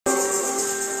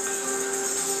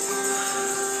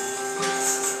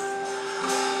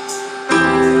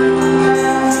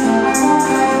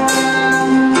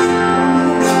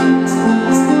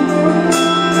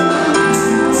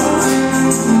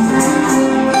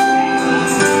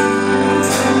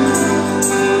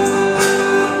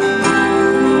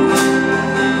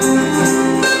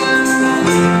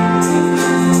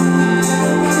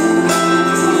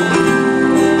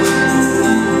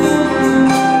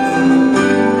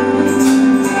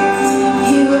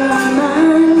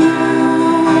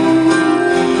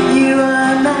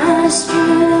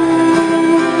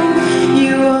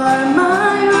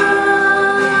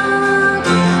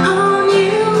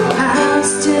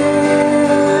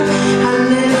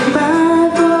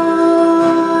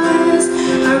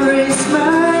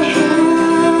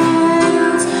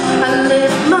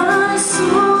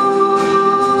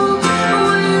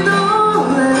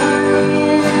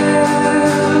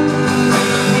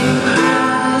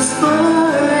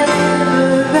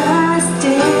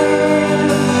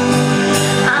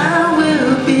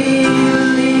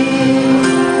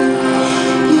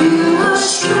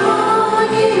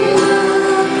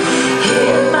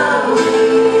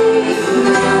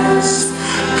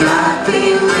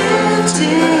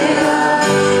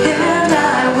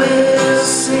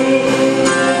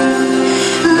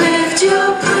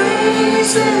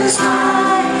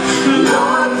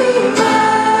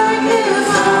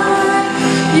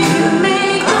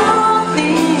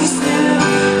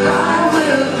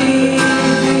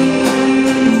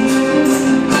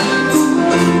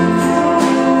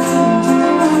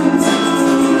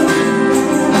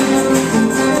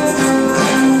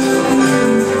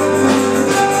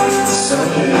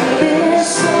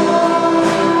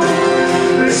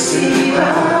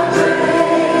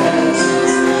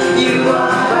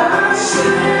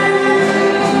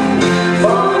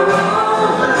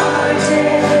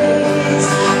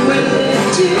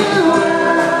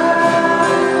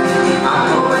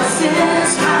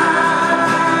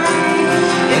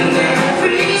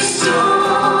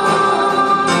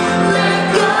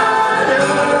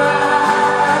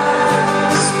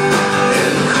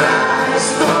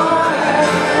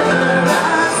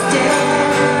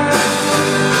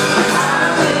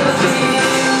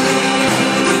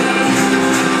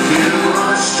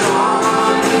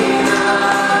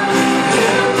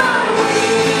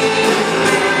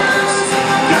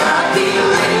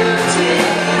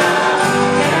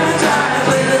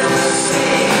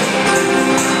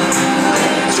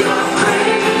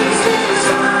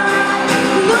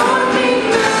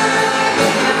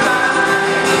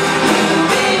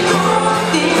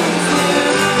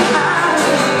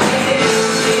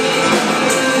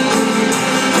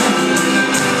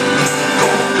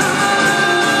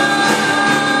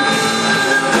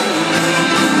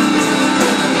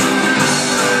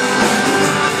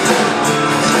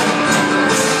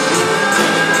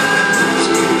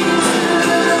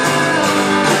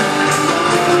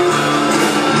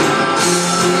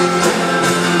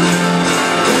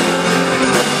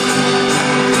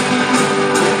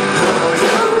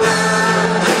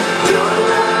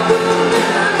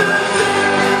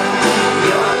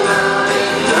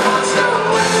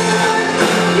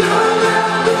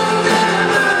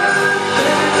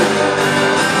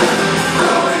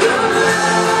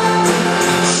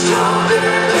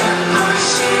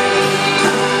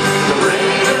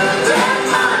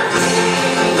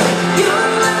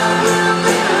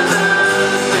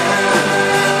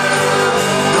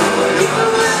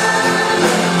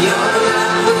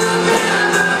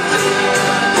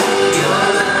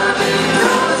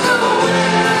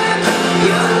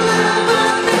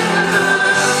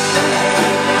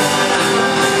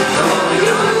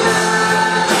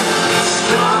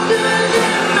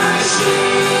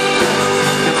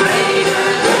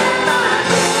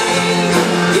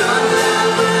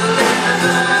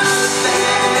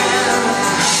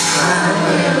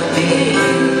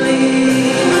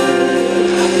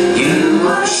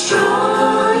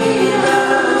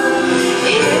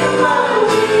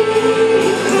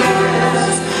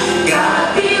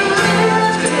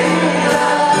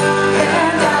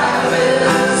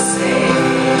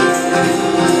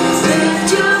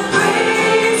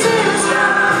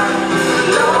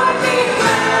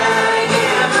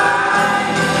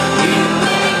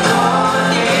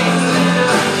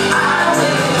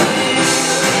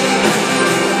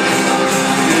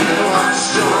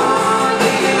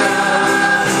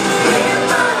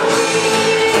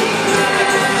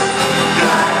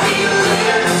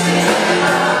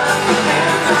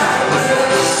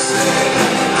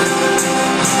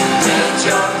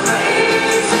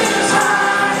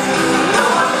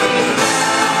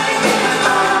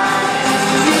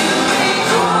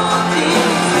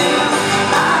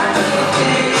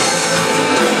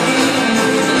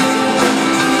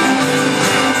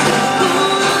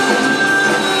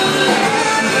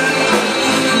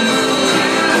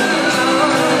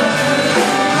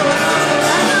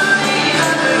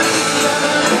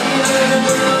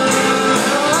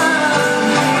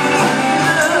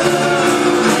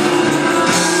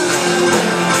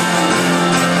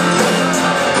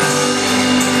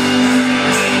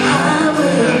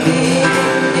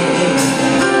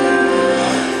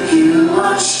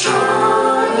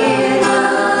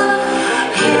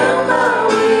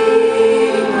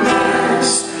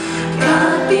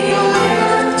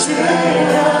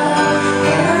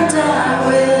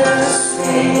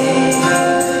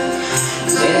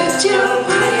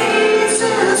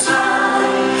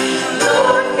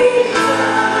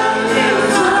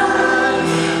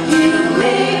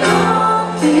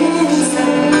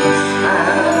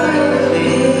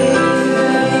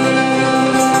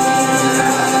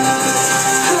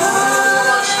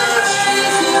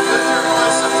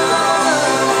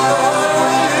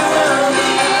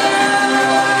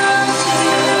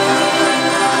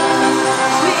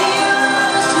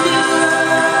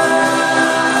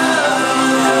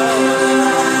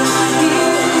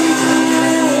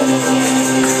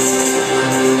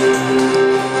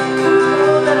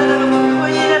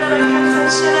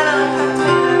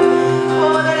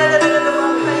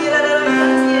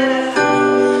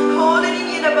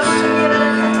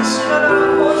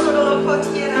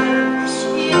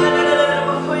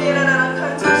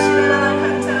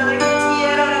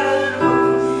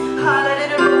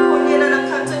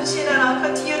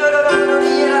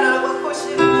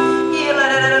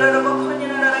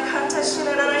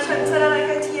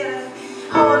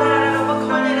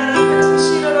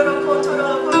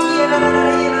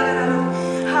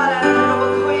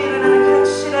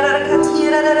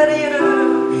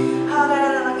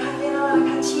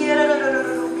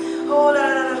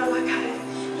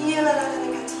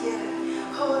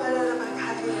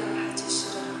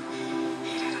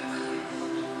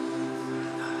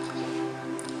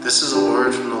this is a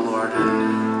word from the Lord,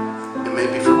 and it may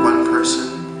be for one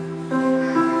person,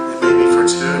 it may be for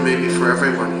two, it may be for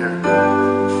everyone here.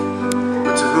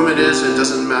 But to whom it is, it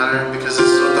doesn't matter, because this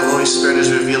is what the Holy Spirit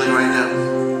is revealing right now.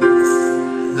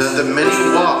 That many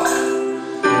walk,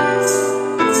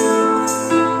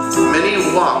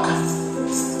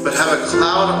 but have a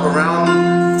cloud around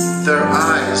their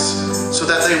eyes, so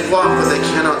that they walk but they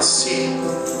cannot see.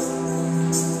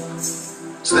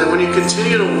 So that when you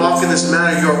continue to walk in this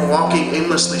manner, you're walking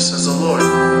aimlessly, says the Lord.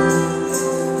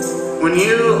 When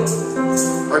you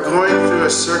are going through a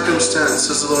circumstance,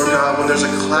 says the Lord God, when there's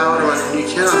a cloud around you and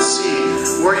you cannot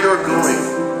see where you're going,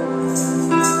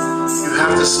 you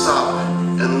have to stop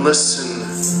and listen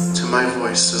to my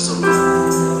voice, says the Lord.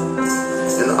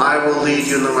 And I will lead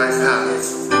you in the right path.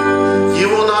 You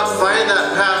will not find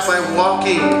that path by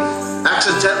walking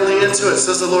accidentally into it,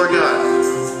 says the Lord God.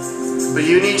 But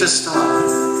you need to stop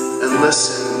and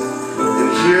listen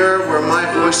and hear where my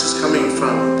voice is coming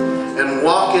from, and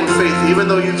walk in faith even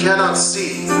though you cannot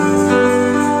see.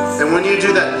 And when you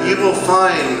do that, you will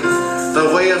find the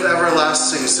way of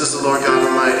everlasting, says the Lord God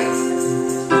Almighty.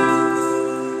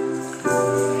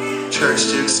 Church,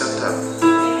 do you accept that?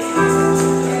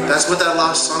 That's what that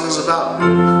last song is about.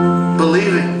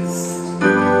 Believing.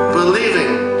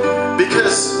 Believing.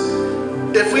 Because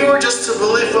if we were just to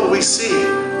believe what we see,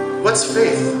 what's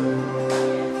faith?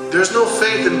 There's no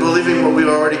faith in believing what we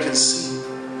already can see.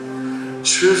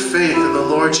 True faith in the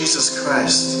Lord Jesus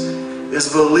Christ is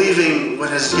believing what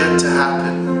has yet to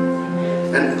happen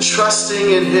and trusting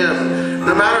in Him,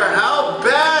 no matter how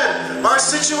bad our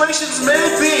situations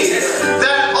may be,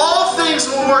 that all things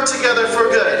will work together for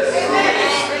good.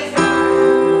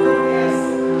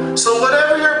 So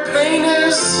whatever your pain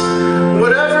is,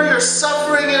 whatever your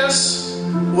suffering is,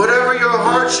 whatever your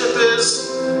hardship is,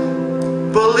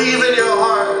 believe in your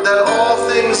heart that all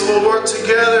things will work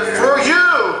together for you,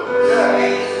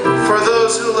 for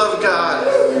those who love God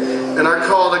and are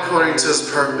called according to His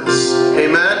purpose.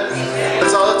 Amen?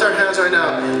 Let's all lift our hands right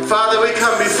now. Father, we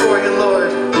come before you,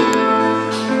 Lord.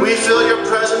 We feel your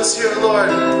presence here, Lord.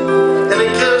 And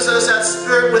it gives us that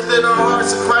spirit within our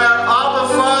hearts to cry out, Abba,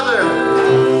 Father.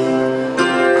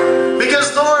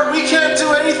 Because, Lord, we can't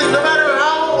do anything. No matter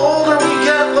how older we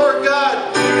get, Lord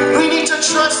God, we need to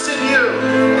trust in you.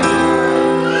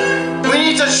 We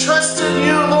need to trust in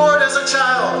you, Lord, as a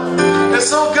child. And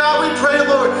so, God, we pray,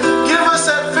 Lord, give us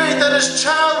that faith that is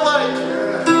childlike.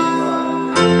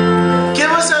 Give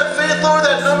us that faith, Lord,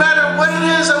 that no matter what it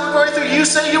is that we're going through, you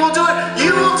say you will do it.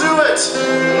 You will do it.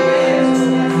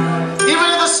 Even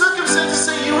if the circumstances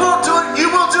say you won't do it, you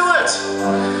will do it.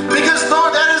 Because,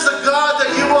 Lord, that is the God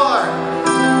that you are.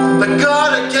 The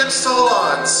God against all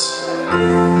odds.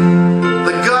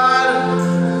 The God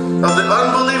of the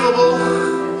unbelievable.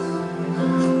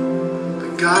 The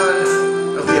God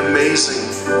of the amazing.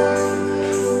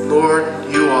 Lord,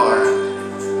 you are.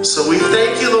 So we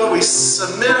thank you, Lord. We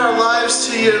submit our lives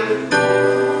to you.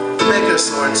 Make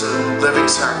us, Lord, to living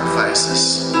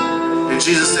sacrifices. In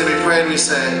Jesus' name we pray and we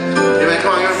say, amen.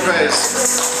 Come on, give Him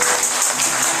praise.